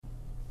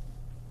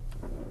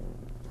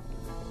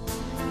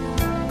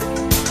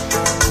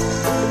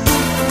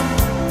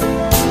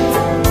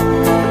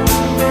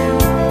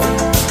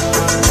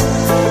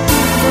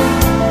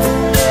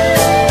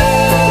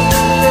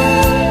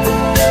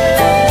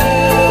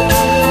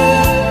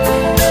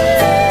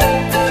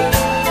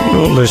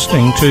You're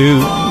listening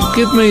to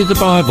Give Me the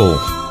Bible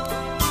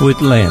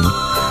with Len.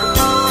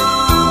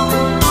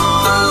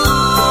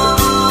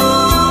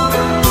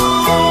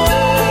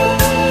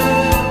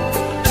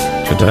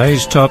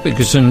 Today's topic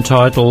is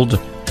entitled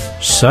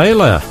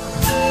Sailor.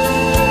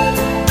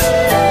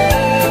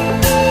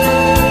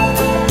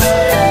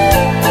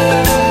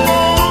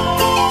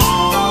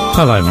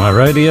 Hello, my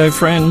radio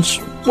friends.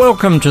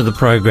 Welcome to the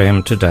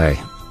program today.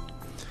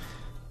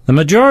 The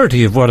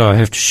majority of what I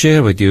have to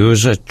share with you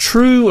is a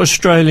true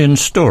Australian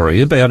story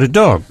about a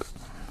dog.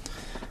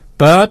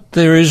 But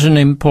there is an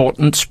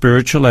important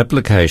spiritual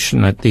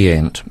application at the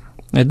end.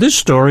 And this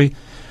story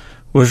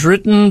was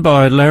written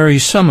by Larry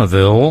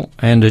Somerville,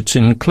 and it's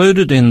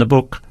included in the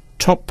book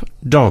Top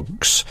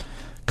Dogs,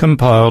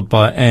 compiled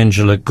by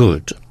Angela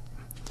Good.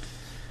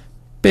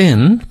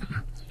 Ben,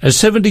 a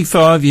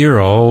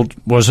 75-year-old,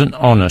 was an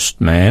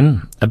honest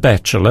man, a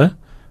bachelor,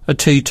 a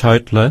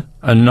teetotaler,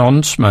 a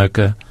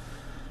non-smoker,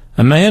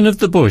 a man of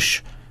the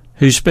bush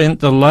who spent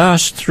the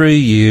last 3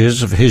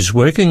 years of his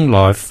working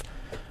life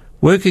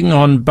working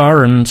on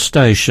Burren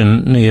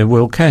Station near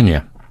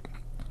Wilcannia.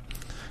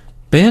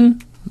 Ben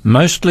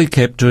mostly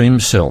kept to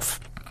himself.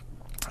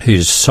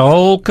 His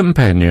sole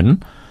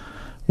companion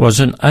was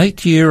an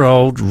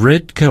 8-year-old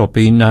red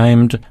kelpie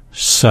named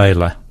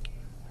Sailor.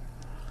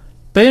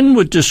 Ben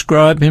would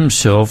describe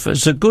himself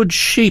as a good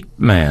sheep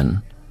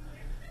man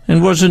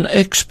and was an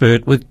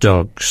expert with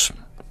dogs.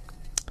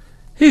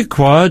 He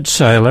acquired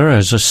Sailor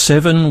as a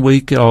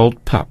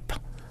 7-week-old pup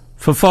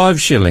for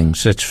 5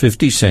 shillings, that's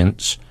 50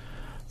 cents,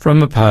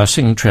 from a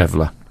passing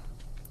traveller.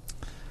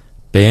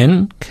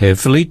 Ben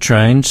carefully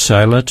trained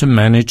Sailor to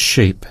manage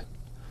sheep.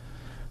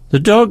 The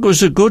dog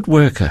was a good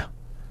worker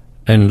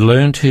and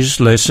learnt his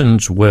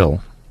lessons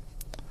well.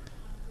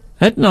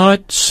 At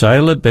night,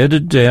 Sailor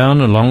bedded down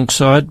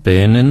alongside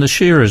Ben in the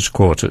shearers'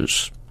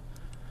 quarters.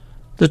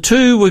 The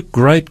two were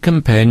great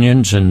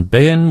companions, and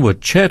Ben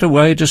would chat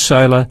away to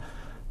Sailor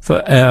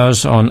for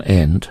hours on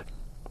end.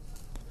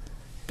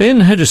 Ben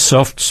had a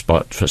soft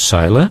spot for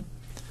Sailor,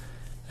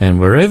 and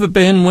wherever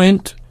Ben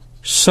went,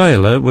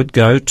 Sailor would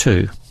go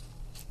too.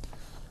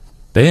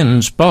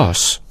 Ben's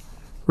boss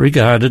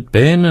regarded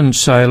Ben and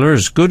Sailor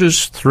as good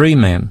as 3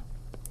 men.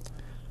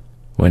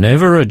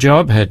 Whenever a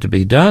job had to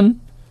be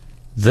done,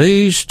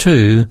 these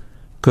two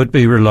could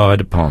be relied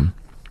upon.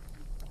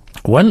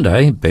 One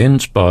day,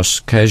 Ben's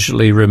boss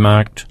casually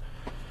remarked,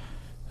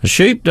 "The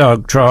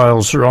sheepdog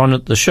trials are on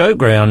at the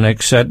showground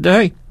next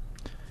Saturday.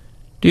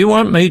 Do you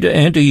want me to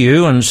enter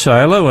you and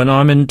Sailor when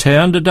I'm in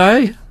town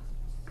today?"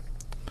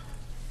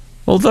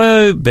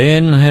 Although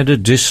Ben had a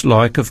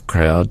dislike of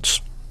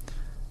crowds,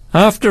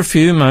 after a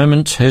few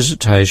moments'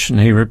 hesitation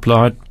he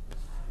replied,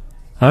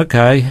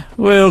 "OK,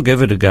 we'll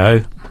give it a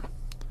go."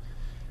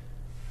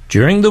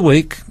 During the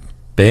week,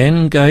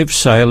 Ben gave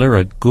Sailor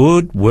a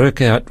good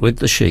workout with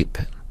the sheep,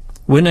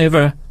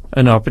 whenever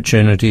an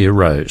opportunity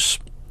arose.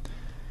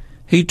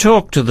 He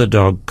talked to the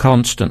dog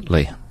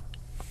constantly.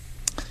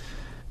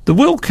 The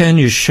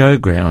Wilcannia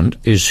showground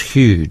is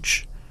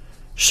huge,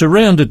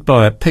 surrounded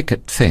by a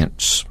picket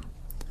fence.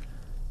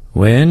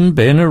 When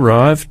Ben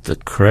arrived,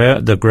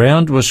 the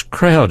ground was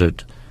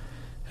crowded,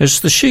 as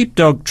the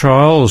sheepdog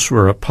trials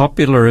were a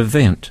popular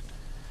event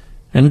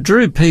and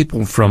drew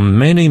people from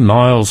many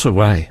miles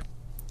away.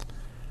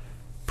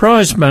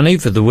 Prize money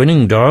for the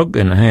winning dog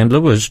and handler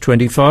was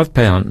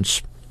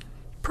 £25,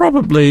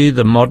 probably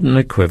the modern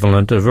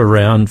equivalent of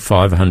around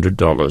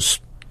 $500.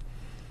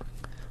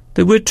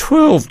 There were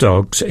 12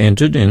 dogs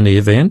entered in the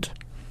event,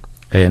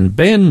 and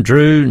Ben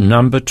drew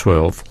number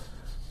 12,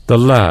 the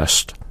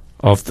last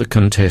of the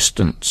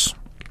contestants.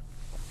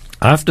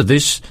 After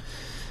this,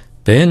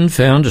 Ben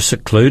found a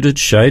secluded,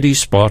 shady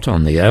spot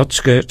on the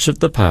outskirts of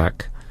the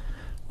park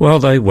while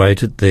they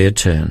waited their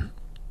turn.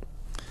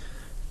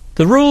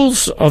 The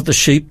rules of the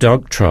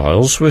sheepdog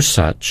trials were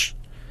such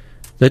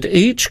that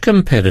each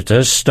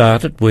competitor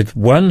started with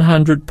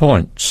 100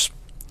 points,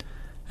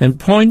 and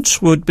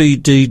points would be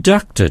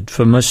deducted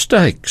for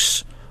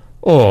mistakes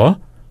or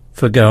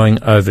for going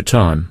over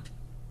time.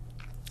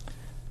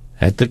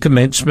 At the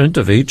commencement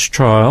of each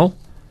trial,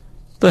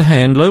 the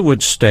handler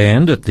would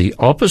stand at the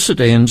opposite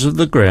ends of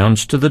the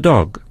grounds to the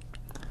dog,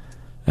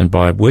 and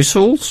by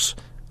whistles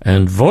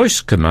and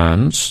voice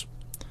commands,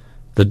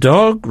 the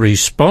dog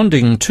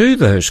responding to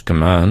those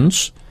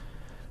commands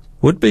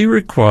would be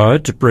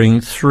required to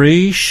bring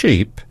 3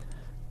 sheep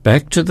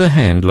back to the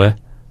handler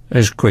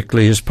as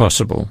quickly as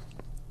possible.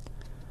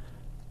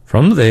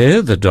 From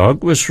there, the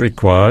dog was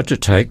required to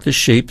take the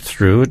sheep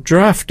through a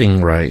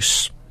drafting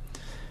race.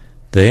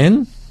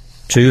 Then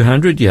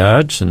 200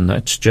 yards, and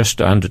that's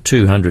just under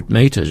 200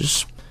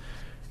 metres,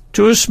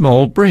 to a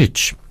small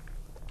bridge.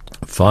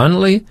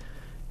 Finally,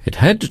 it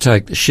had to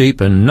take the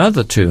sheep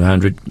another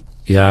 200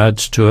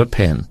 yards to a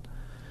pen,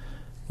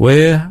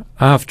 where,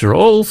 after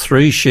all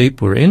 3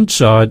 sheep were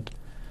inside,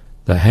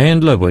 the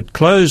handler would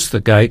close the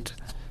gate,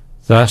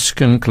 thus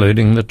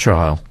concluding the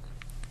trial.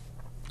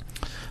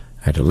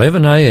 At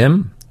 11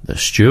 a.m, the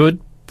steward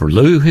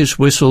blew his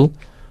whistle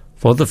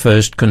for the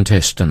first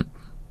contestant.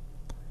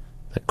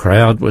 The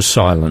crowd was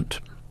silent.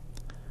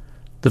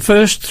 The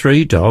first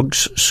 3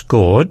 dogs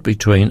scored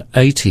between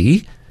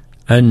 80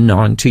 and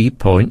 90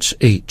 points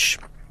each.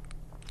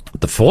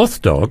 The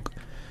 4th dog,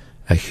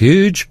 a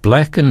huge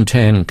black and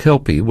tan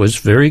kelpie, was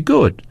very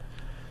good,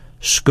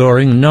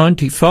 scoring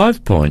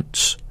 95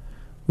 points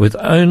with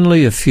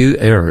only a few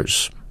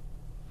errors.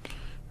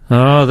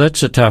 "Oh,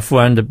 that's a tough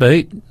one to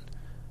beat,"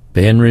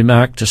 Ben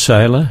remarked to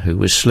Sailor, who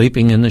was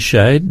sleeping in the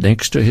shade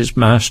next to his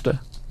master.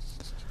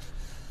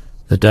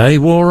 The day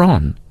wore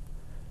on.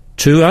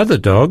 2 other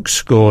dogs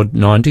scored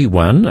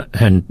 91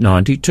 and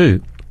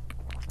 92.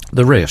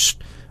 The rest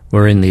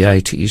were in the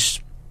 80s.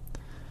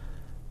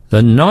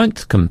 The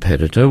 9th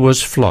competitor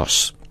was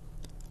Floss,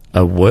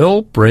 a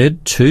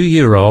well-bred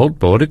 2-year-old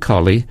border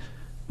collie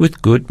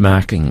with good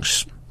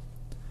markings.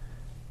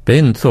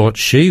 Ben thought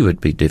she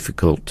would be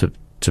difficult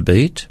to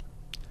beat.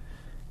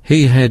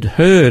 He had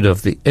heard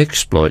of the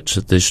exploits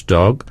of this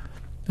dog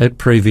at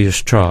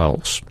previous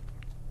trials.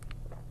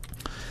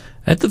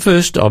 At the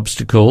first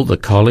obstacle, the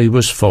collie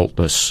was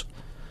faultless,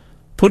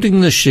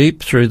 putting the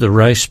sheep through the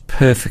race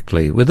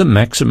perfectly with a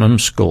maximum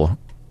score.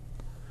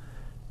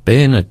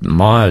 Ben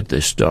admired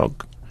this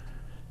dog.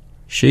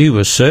 She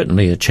was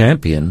certainly a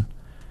champion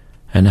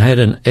and had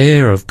an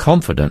air of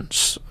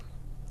confidence.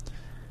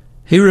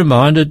 He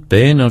reminded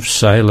Ben of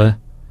Sailor,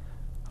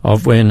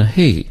 of when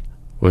he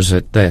was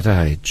at that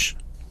age.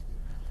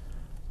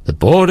 The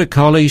border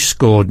collie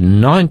scored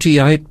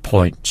 98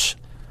 points,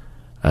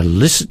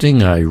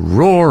 eliciting a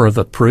roar of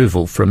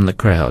approval from the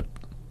crowd.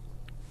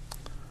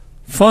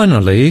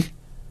 Finally,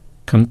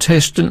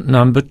 contestant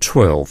number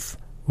 12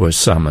 was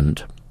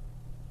summoned.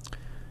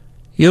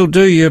 "You'll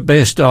do your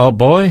best, old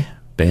boy,"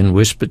 Ben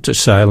whispered to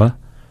Sailor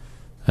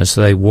as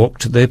they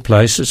walked to their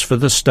places for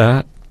the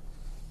start.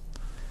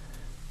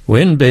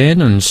 When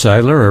Ben and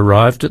Sailor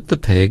arrived at the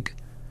peg,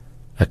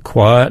 a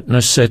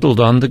quietness settled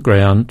on the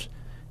ground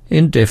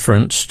in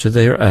deference to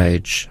their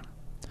age.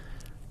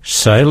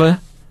 Sailor,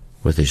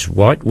 with his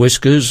white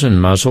whiskers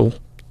and muzzle,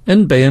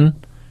 and Ben,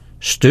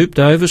 stooped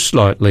over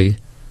slightly,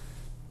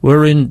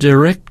 were in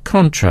direct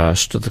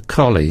contrast to the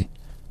collie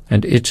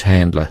and its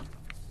handler.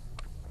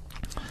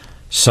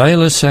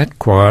 Sailor sat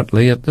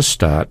quietly at the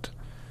start,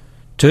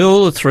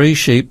 till the 3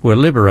 sheep were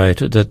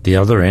liberated at the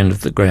other end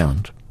of the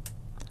ground.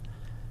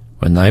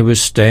 When they were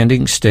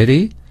standing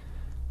steady,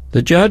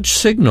 the judge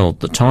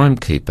signalled the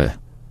timekeeper,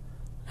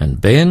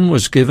 and Ben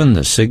was given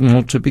the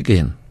signal to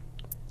begin.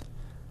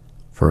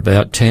 For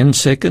about 10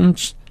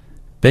 seconds,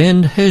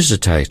 Ben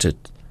hesitated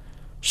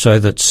so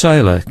that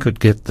Sailor could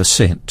get the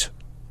scent.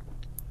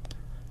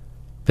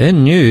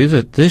 Ben knew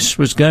that this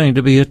was going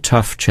to be a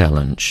tough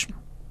challenge.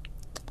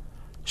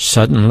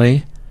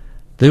 Suddenly,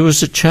 there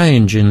was a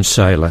change in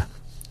Sailor.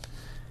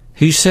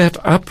 He sat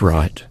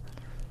upright,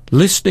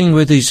 listening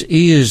with his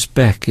ears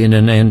back in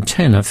an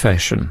antenna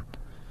fashion.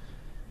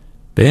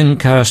 Ben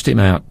cast him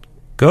out.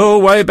 "Go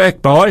way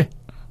back, boy!"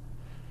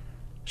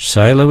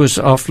 Sailor was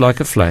off like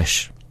a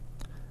flash,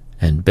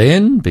 and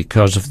Ben,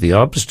 because of the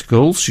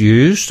obstacles,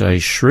 used a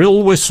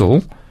shrill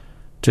whistle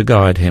to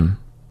guide him.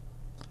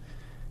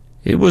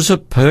 It was a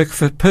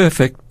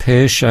perfect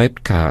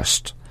pear-shaped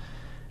cast,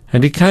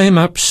 and he came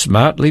up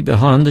smartly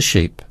behind the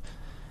sheep,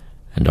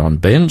 and on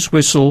Ben's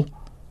whistle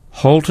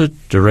halted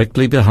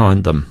directly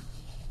behind them.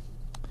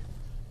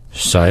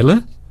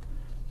 Sailor,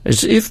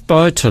 as if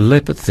by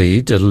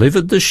telepathy,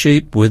 delivered the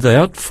sheep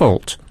without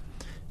fault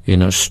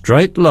in a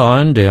straight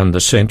line down the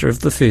centre of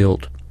the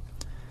field.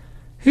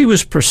 He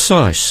was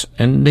precise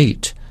and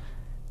neat,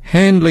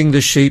 handling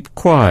the sheep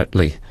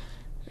quietly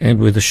and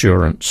with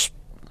assurance.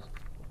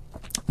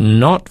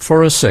 Not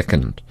for a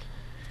second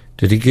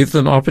did he give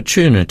them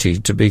opportunity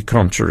to be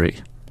contrary.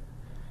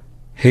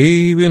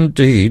 He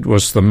indeed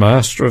was the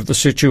master of the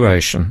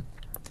situation,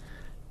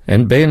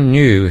 and Ben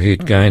knew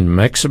he'd gained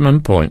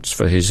maximum points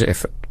for his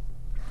effort.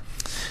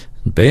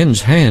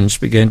 Ben's hands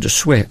began to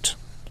sweat,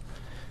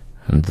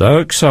 and though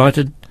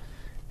excited,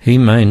 he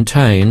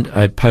maintained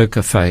a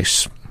poker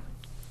face.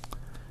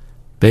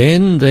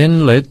 Ben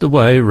then led the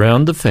way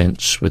round the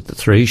fence with the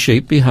 3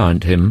 sheep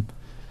behind him,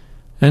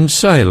 and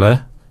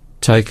Sailor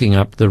taking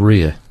up the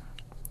rear.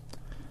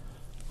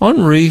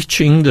 On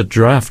reaching the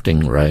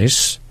drafting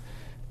race,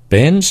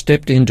 Ben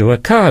stepped into a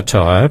car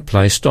tyre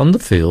placed on the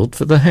field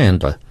for the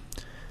handler,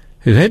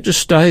 who had to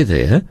stay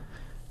there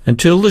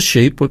until the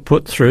sheep were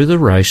put through the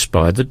race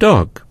by the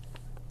dog.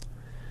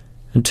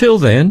 Until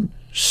then,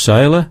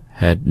 Sailor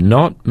had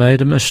not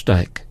made a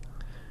mistake.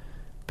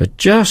 But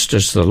just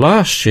as the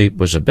last sheep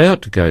was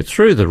about to go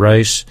through the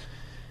race,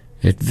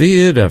 it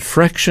veered a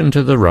fraction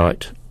to the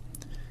right.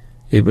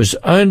 It was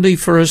only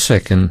for a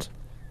second,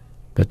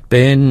 but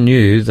Ben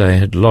knew they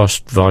had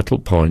lost vital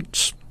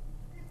points.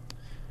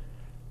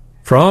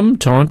 From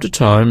time to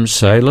time,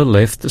 Sailor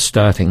left the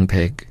starting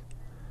peg.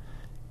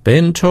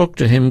 Ben talked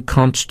to him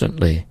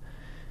constantly,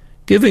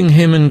 giving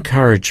him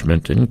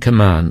encouragement and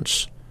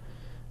commands,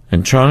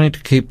 and trying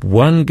to keep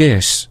one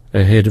guess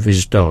ahead of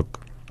his dog.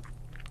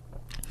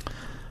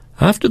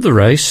 After the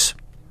race,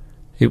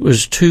 it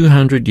was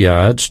 200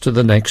 yards to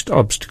the next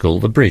obstacle,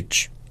 the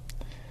bridge.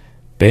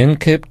 Ben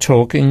kept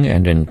talking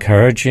and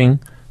encouraging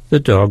the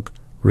dog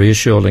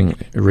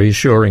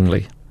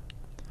reassuringly.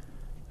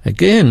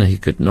 Again he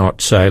could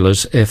not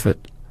Sailor's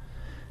effort,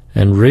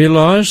 and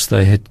realised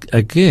they had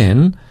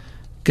again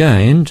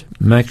gained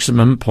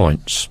maximum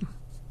points.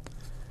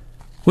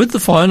 With the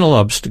final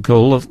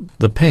obstacle of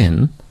the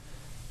pen,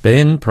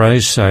 Ben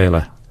praised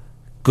Sailor.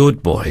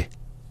 "Good boy."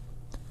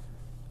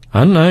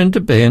 Unknown to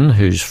Ben,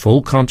 whose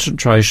full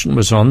concentration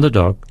was on the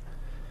dog,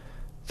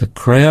 the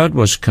crowd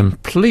was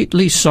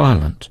completely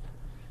silent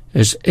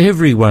as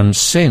everyone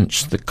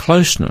sensed the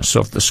closeness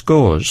of the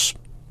scores.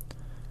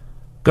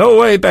 "Go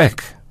way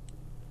back!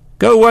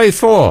 Go way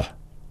 4!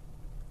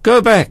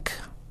 Go back!"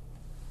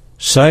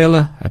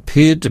 Sailor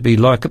appeared to be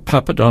like a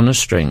puppet on a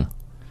string.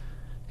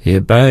 He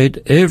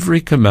obeyed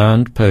every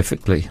command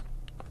perfectly.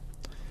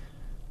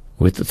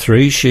 With the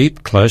 3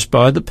 sheep close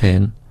by the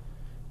pen,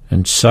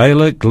 and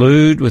Sailor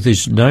glued with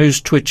his nose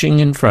twitching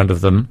in front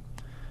of them,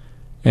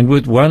 and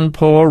with one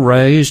paw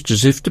raised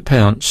as if to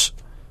pounce,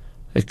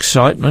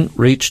 excitement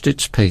reached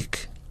its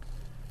peak.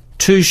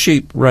 2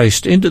 sheep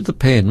raced into the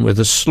pen with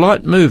a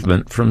slight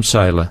movement from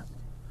Sailor.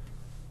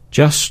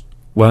 Just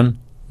one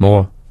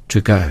more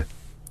to go.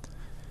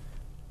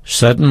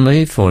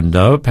 Suddenly, for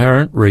no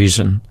apparent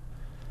reason,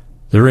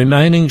 the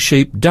remaining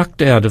sheep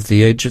ducked out of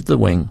the edge of the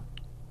wing.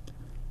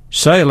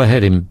 Sailor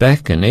had him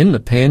back and in the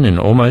pen in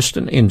almost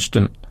an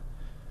instant,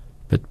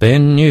 but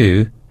Ben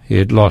knew he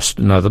had lost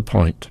another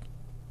point.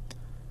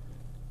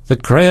 The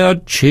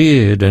crowd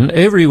cheered, and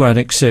everyone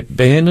except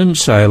Ben and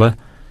Sailor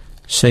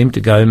seemed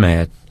to go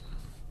mad.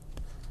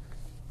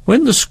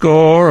 When the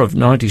score of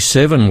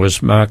 97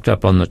 was marked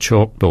up on the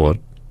chalkboard,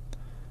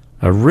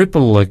 a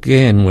ripple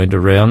again went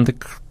around the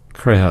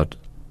crowd.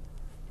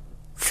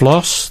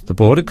 Floss, the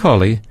border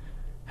collie,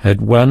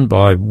 had won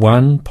by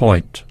 1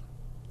 point.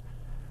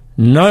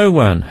 No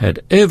one had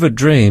ever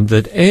dreamed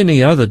that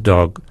any other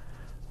dog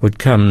would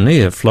come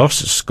near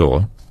Floss's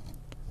score.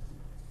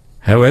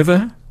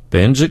 However,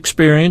 Ben's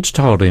experience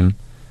told him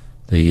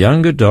the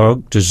younger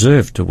dog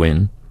deserved to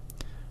win,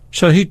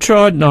 so he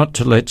tried not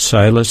to let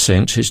Sailor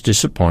sense his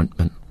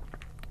disappointment.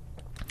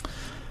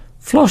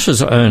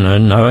 Floss's owner,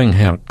 knowing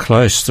how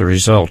close the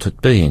result had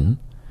been,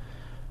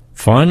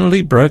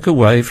 finally broke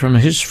away from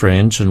his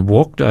friends and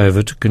walked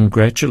over to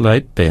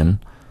congratulate Ben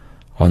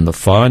on the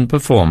fine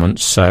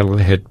performance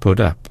Sailor had put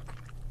up.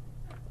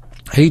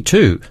 He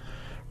too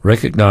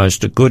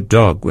recognised a good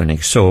dog when he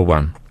saw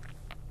one.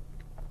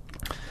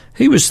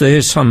 He was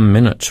there some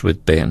minutes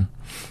with Ben,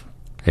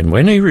 and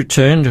when he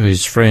returned to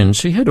his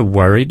friends he had a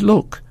worried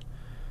look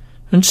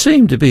and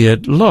seemed to be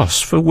at loss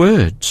for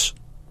words.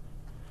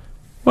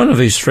 One of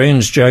his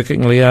friends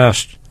jokingly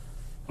asked,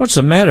 "What's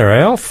the matter,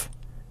 Alf?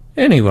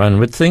 Anyone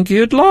would think you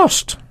had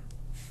lost."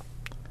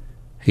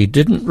 He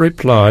didn't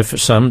reply for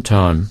some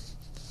time.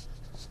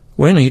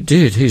 When he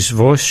did, his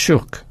voice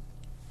shook.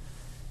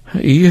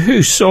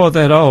 "You saw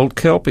that old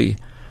kelpie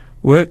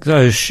work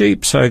those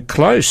sheep so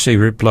close," he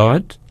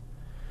replied.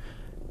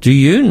 "Do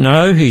you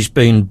know he's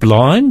been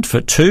blind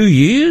for 2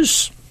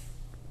 years?"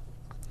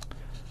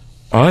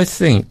 I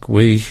think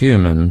we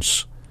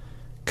humans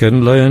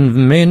can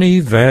learn many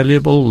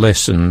valuable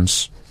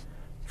lessons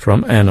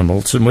from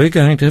animals, and we're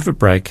going to have a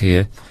break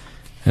here,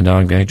 and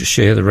I'm going to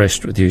share the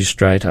rest with you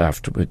straight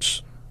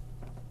afterwards.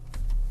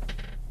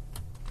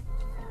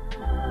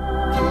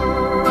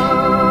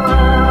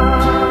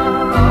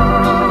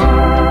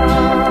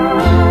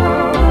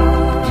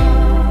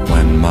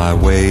 When my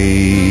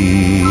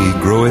way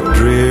groweth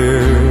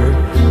drear,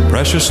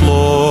 precious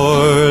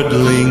Lord,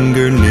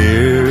 linger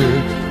near.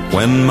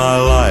 When my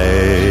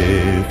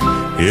life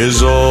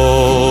is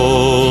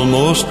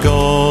almost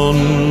gone,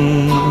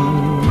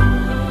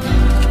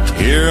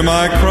 hear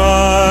my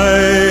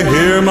cry,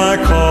 hear my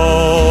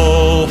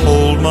call,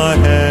 hold my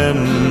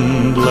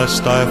hand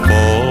lest I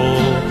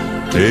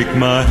fall. Take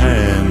my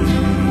hand,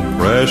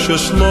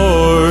 precious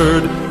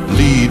Lord,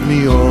 lead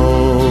me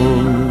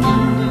on.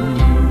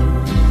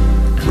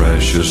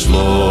 Precious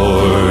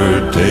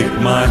Lord, take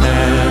my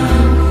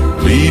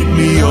hand, lead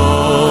me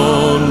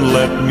on,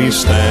 let me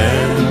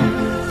stand.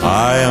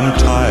 I am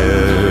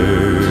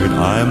tired,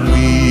 I am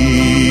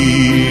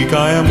weak,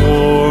 I am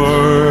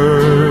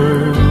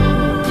worn.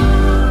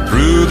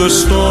 Through the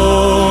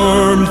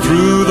storm,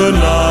 through the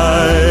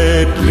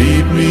night,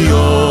 lead me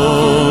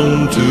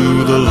on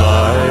to the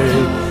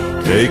light.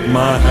 Take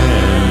my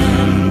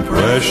hand,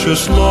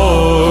 precious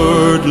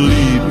Lord,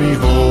 lead me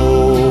home.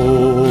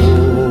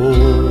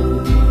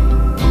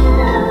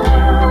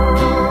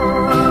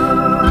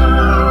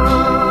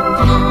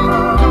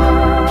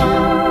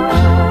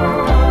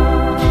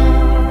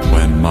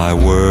 When my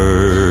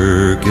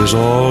work is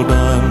all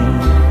done,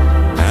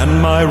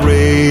 and my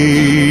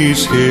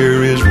race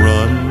here is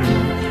run,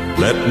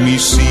 let me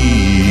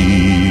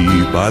see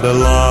by the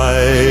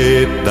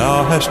light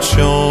thou hast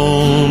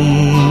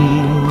shone,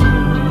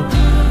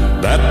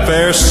 that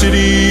fair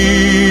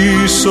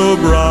city so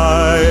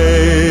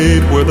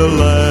bright, where the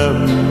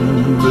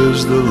Lamb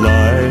is the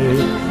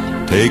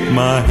light. Take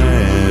my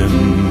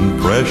hand,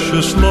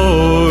 precious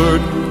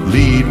Lord,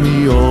 lead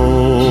me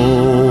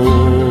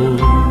on.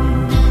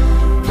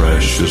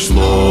 Precious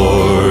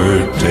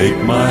Lord, take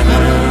my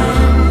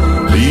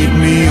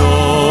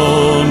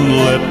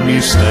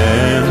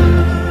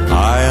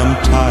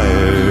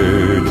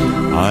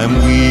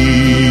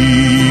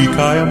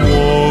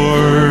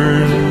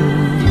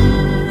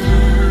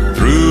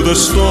the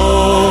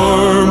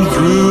storm,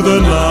 through the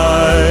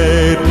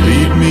night,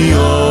 lead me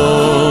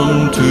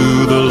on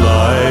to the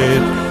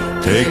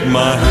light. Take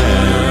my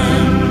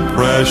hand,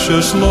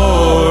 precious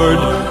Lord,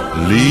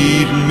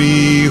 lead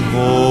me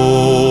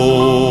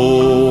home.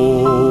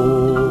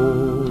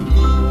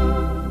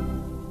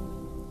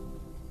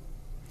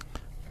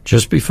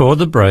 Just before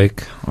the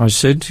break, I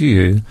said to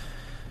you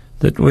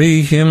that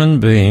we human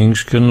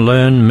beings can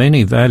learn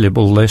many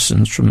valuable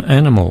lessons from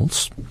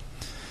animals.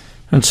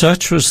 And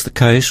such was the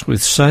case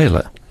with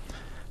Sailor,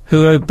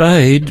 who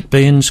obeyed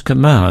Ben's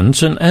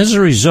commands, and as a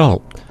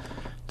result,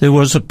 there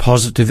was a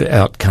positive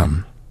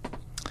outcome.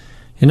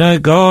 You know,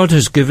 God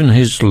has given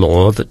his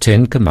law, the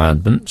 10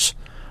 Commandments,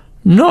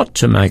 not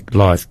to make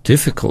life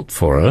difficult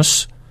for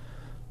us,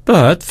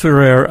 but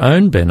for our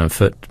own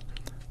benefit,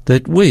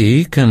 that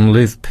we can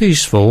live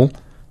peaceful,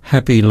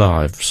 happy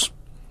lives.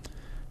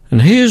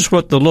 And here's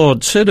what the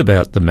Lord said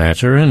about the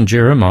matter in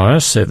Jeremiah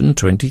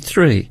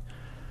 7:23.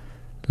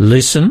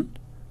 Listen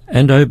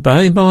and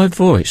obey my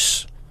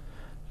voice,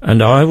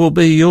 and I will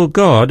be your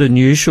God, and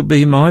you shall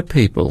be my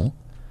people,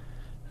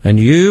 and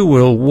you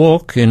will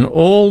walk in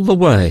all the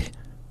way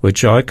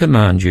which I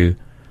command you,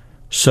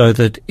 so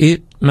that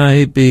it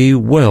may be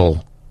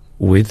well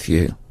with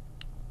you.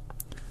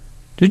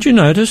 Did you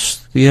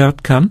notice the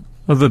outcome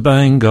of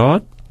obeying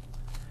God?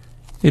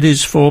 It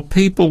is for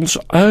people's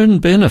own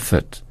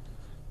benefit,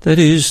 that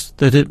is,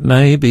 that it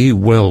may be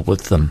well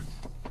with them.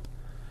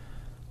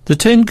 The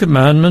 10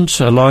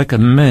 Commandments are like a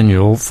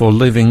manual for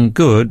living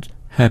good,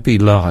 happy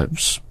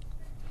lives.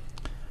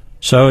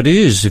 So it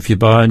is if you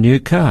buy a new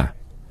car.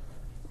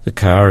 The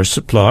car is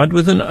supplied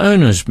with an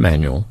owner's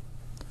manual.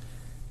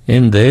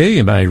 In there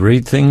you may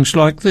read things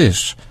like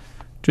this: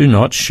 do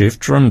not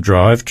shift from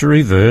drive to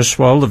reverse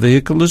while the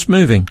vehicle is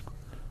moving.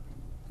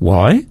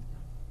 Why?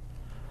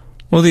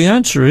 Well, the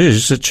answer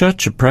is that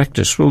such a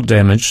practice will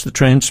damage the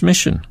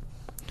transmission.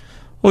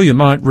 Or you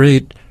might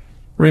read,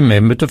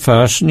 remember to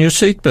fasten your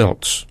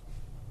seatbelts.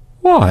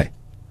 Why?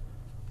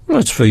 Well,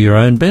 it's for your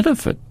own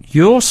benefit,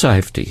 your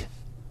safety.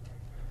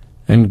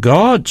 And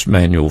God's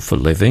manual for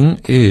living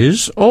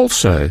is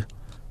also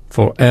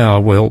for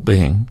our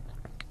well-being.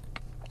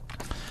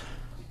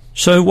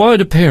 So why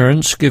do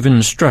parents give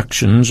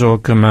instructions or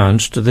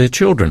commands to their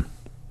children?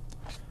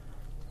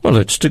 Well,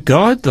 it's to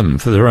guide them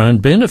for their own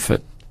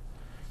benefit,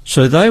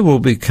 so they will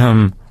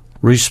become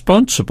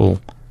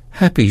responsible,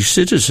 happy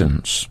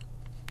citizens.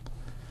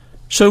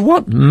 So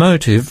what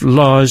motive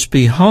lies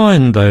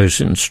behind those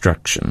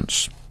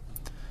instructions?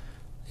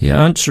 The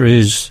answer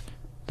is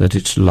that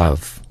it's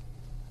love.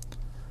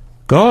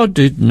 God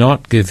did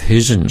not give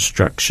his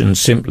instructions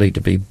simply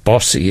to be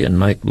bossy and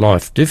make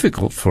life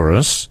difficult for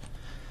us.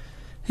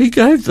 He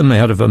gave them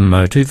out of a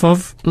motive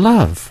of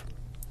love.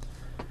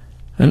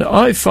 And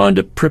I find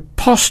it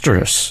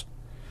preposterous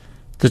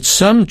that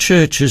some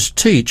churches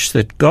teach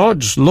that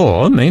God's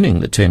law,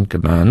 meaning the 10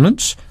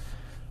 Commandments,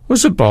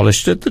 was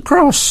abolished at the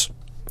cross.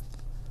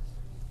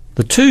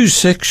 The two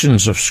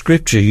sections of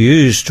Scripture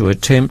used to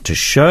attempt to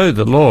show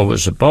the law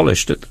was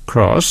abolished at the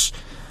cross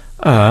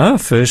are,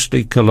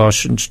 firstly,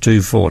 Colossians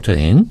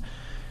 2:14,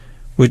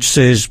 which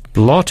says,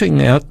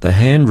 blotting out the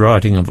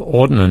handwriting of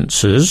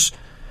ordinances,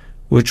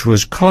 which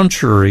was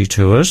contrary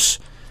to us,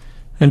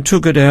 and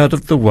took it out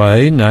of the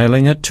way,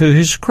 nailing it to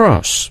his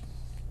cross.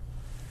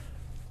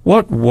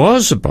 What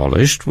was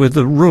abolished were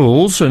the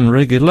rules and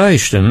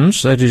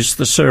regulations, that is,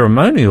 the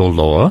ceremonial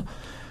law,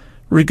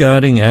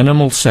 regarding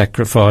animal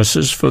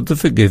sacrifices for the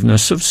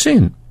forgiveness of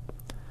sin.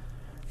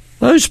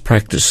 Those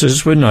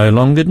practices were no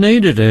longer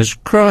needed, as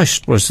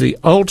Christ was the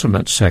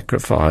ultimate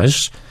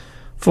sacrifice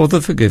for the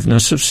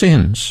forgiveness of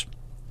sins.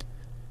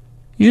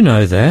 You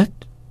know that.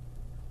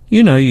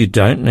 You know you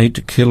don't need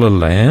to kill a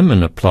lamb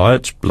and apply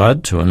its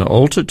blood to an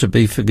altar to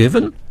be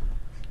forgiven.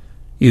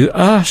 You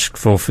ask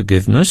for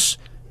forgiveness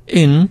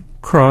in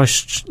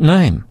Christ's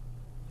name.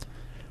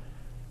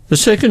 The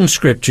second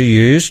scripture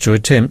used to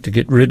attempt to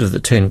get rid of the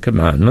 10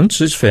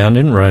 Commandments is found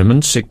in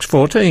Romans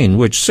 6:14,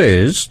 which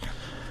says,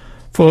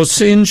 for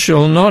sin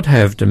shall not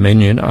have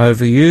dominion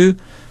over you,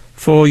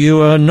 for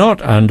you are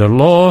not under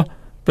law,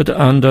 but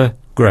under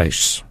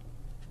grace.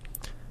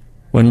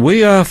 When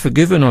we are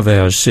forgiven of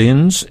our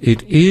sins,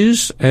 it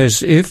is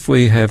as if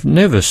we have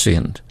never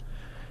sinned.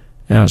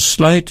 Our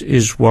slate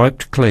is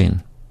wiped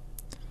clean.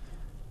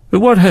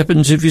 But what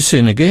happens if you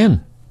sin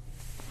again?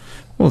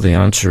 Well, the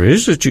answer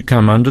is that you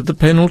come under the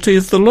penalty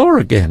of the law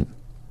again.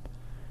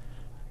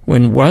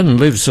 When one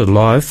lives a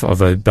life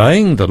of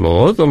obeying the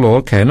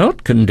law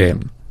cannot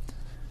condemn.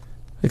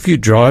 If you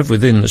drive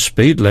within the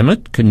speed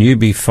limit, can you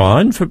be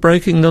fined for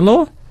breaking the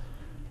law?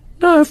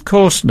 No, of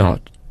course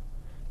not,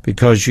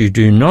 because you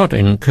do not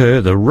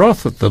incur the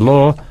wrath of the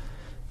law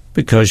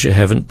because you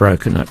haven't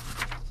broken it.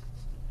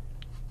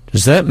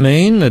 Does that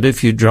mean that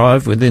if you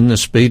drive within the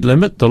speed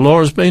limit, the law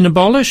has been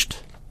abolished?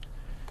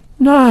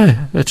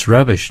 No, that's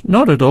rubbish.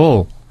 Not at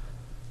all.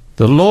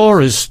 The law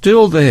is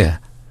still there,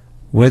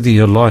 whether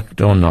you like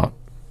it or not.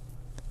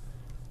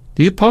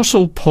 The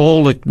Apostle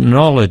Paul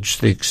acknowledged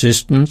the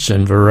existence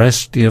and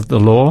veracity of the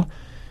law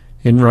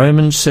in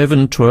Romans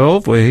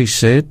 7:12, where he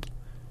said,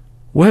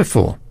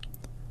 Wherefore,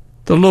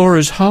 the law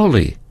is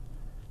holy,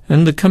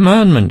 and the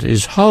commandment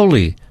is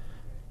holy,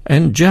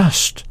 and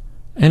just,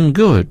 and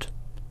good.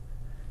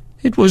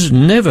 It was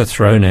never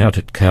thrown out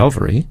at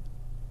Calvary.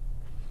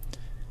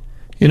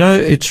 You know,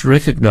 it's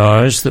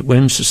recognised that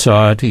when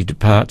society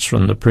departs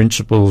from the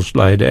principles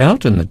laid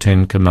out in the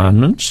Ten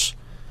Commandments,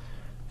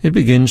 it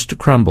begins to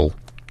crumble.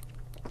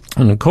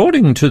 And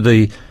according to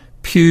the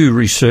Pew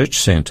Research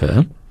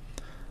Centre,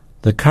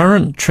 the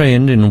current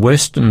trend in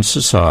Western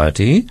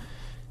society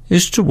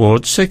is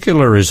towards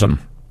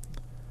secularism.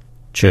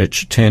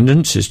 Church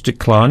attendance is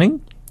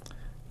declining,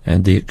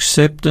 and the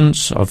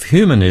acceptance of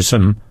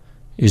humanism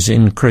is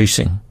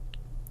increasing.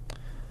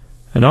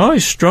 And I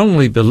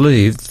strongly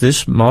believe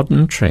this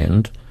modern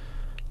trend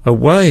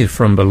away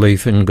from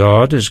belief in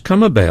God has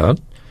come about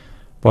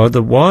by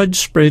the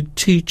widespread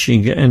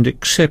teaching and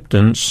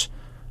acceptance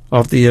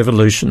of the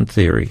evolution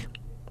theory.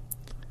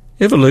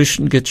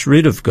 Evolution gets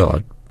rid of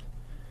God.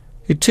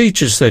 It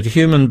teaches that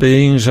human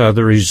beings are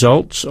the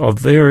results of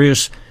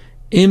various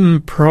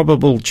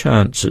improbable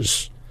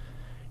chances,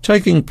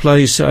 taking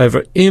place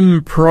over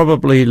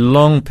improbably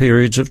long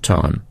periods of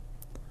time.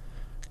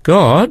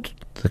 God,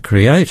 the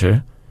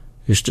Creator,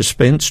 is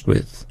dispensed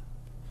with.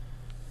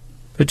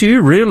 But do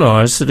you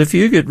realise that if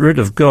you get rid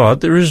of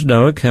God, there is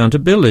no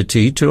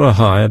accountability to a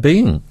higher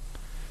being?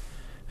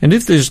 And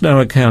if there's no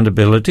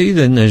accountability,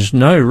 then there's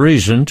no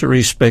reason to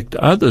respect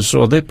others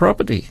or their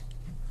property.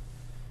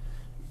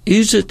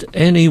 Is it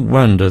any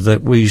wonder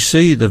that we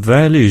see the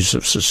values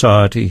of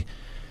society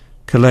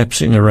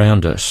collapsing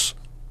around us?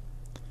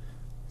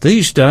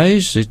 These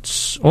days,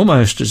 it's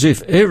almost as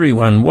if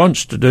everyone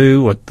wants to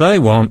do what they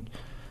want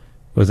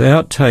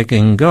without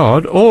taking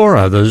God or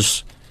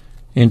others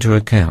into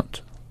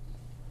account.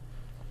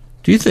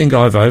 Do you think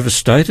I've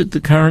overstated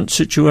the current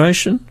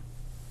situation?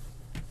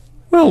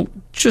 Well,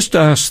 just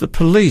ask the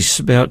police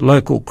about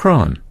local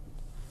crime.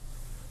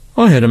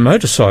 I had a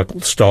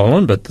motorcycle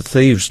stolen, but the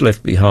thieves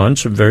left behind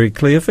some very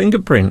clear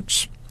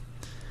fingerprints.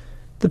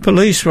 The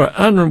police were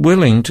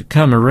unwilling to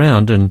come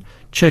around and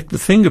check the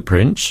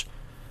fingerprints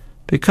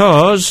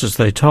because, as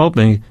they told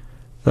me,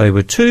 they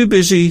were too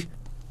busy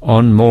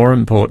on more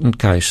important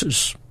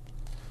cases.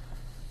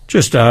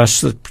 Just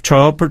ask the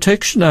child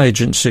protection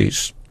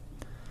agencies.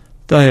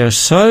 They are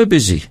so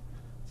busy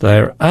they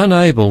are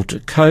unable to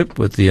cope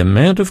with the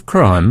amount of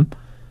crime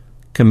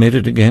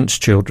committed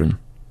against children.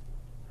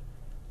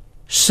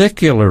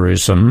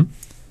 Secularism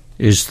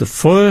is the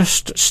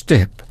first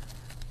step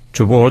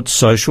towards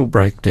social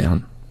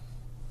breakdown.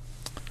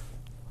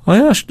 I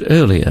asked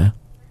earlier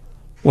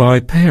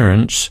why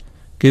parents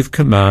give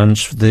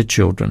commands for their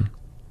children.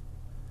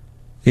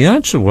 The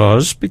answer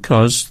was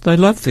because they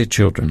love their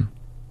children.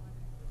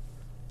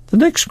 The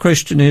next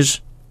question is,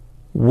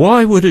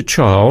 why would a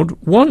child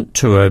want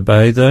to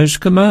obey those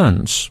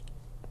commands?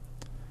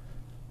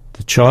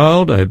 The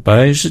child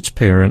obeys its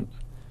parent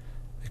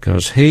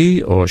because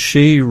he or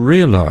she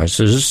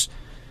realises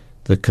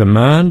the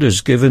command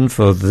is given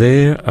for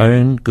their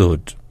own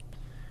good.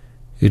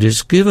 It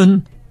is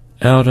given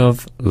out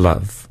of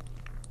love.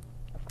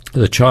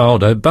 The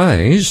child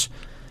obeys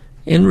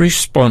in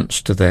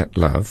response to that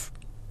love.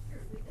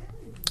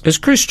 As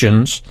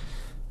Christians,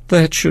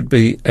 that should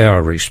be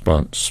our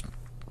response.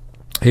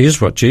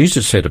 Here's what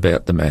Jesus said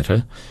about the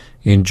matter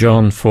in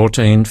John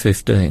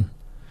 14:15.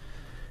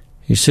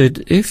 He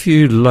said, "If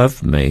you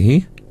love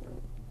me,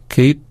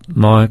 keep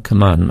my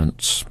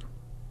commandments."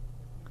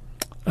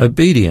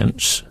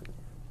 Obedience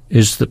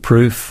is the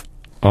proof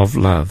of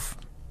love.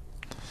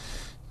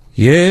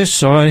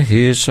 Yes, I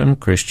hear some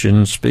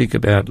Christians speak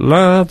about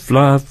love,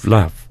 love,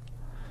 love.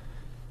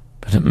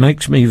 But it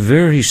makes me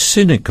very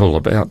cynical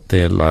about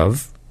their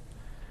love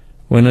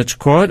when it's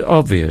quite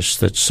obvious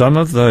that some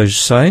of those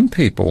same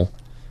people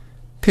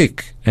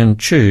pick and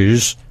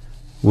choose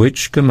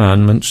which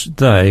commandments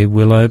they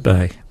will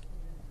obey.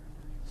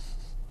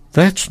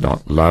 That's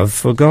not love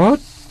for God.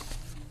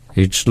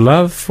 It's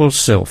love for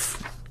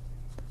self.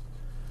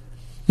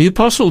 The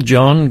Apostle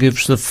John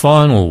gives the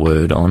final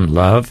word on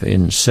love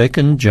in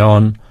 2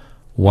 John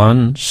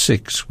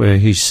 1:6, where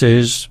he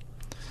says,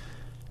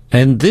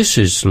 "And this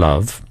is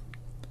love,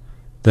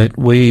 that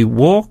we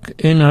walk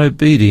in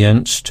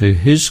obedience to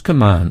his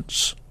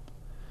commands.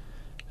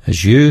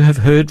 As you have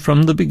heard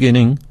from the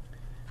beginning,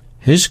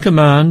 his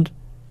command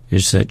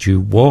is that you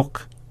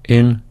walk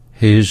in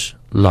his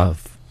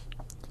love."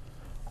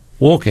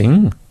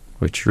 Walking,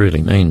 which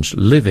really means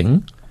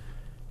living,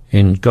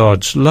 in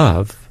God's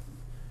love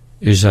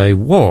is a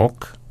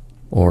walk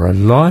or a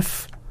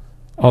life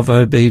of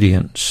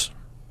obedience.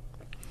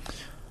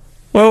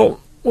 Well,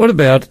 what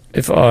about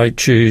if I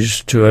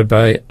choose to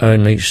obey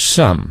only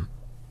some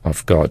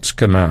of God's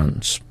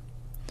commands?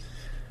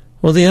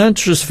 Well, the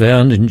answer is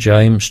found in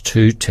James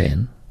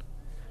 2:10.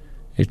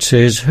 It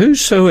says,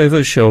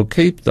 "Whosoever shall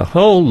keep the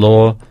whole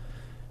law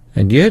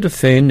and yet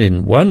offend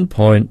in one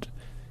point,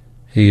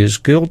 he is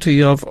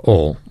guilty of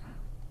all."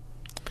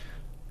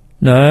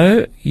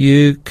 No,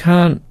 you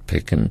can't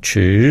pick and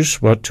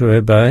choose what to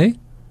obey.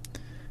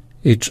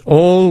 It's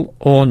all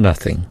or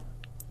nothing.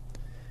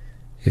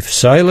 If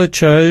Sailor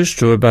chose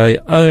to obey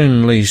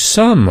only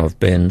some of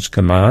Ben's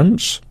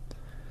commands,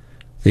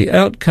 the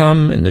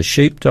outcome in the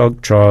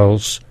sheepdog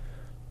trials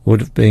would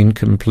have been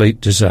complete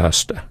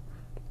disaster.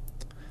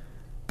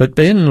 But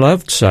Ben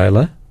loved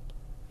Sailor,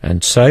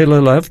 and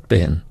Sailor loved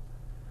Ben,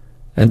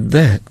 and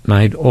that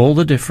made all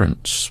the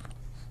difference.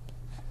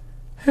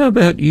 How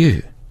about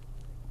you?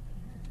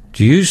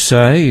 Do you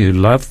say you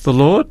love the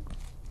Lord?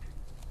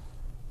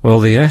 Well,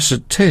 the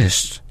acid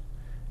test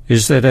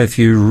is that if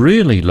you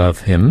really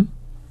love him,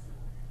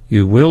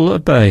 you will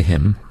obey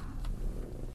him.